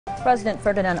President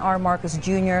Ferdinand R. Marcos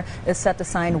Jr. is set to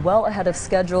sign well ahead of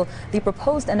schedule the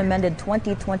proposed and amended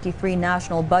 2023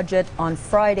 national budget on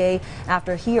Friday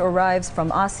after he arrives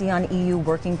from ASEAN-EU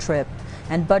working trip.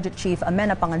 And Budget Chief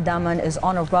Amena Pangandaman is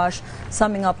on a rush,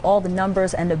 summing up all the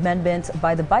numbers and amendments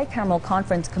by the bicameral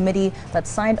conference committee that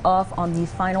signed off on the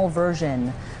final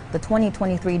version. The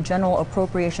 2023 General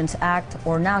Appropriations Act,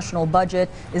 or national budget,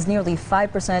 is nearly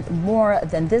 5% more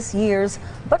than this year's,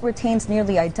 but retains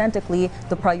nearly identically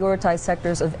the prioritized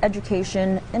sectors of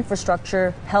education,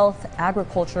 infrastructure, health,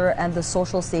 agriculture, and the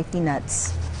social safety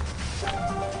nets.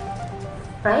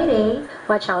 Friday,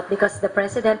 watch out because the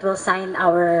President will sign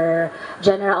our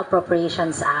General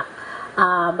Appropriations Act.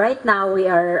 Right now, we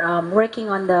are working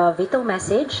on the veto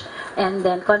message and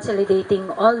then consolidating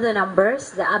all the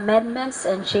numbers, the amendments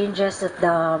and changes that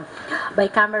the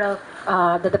bicameral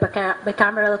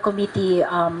committee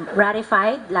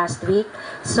ratified last week.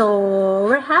 So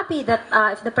we're happy that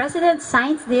if the President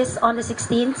signs this on the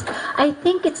 16th, I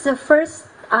think it's the first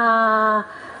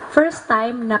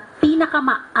time na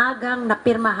pinakamaagang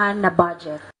napirmahan na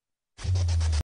budget.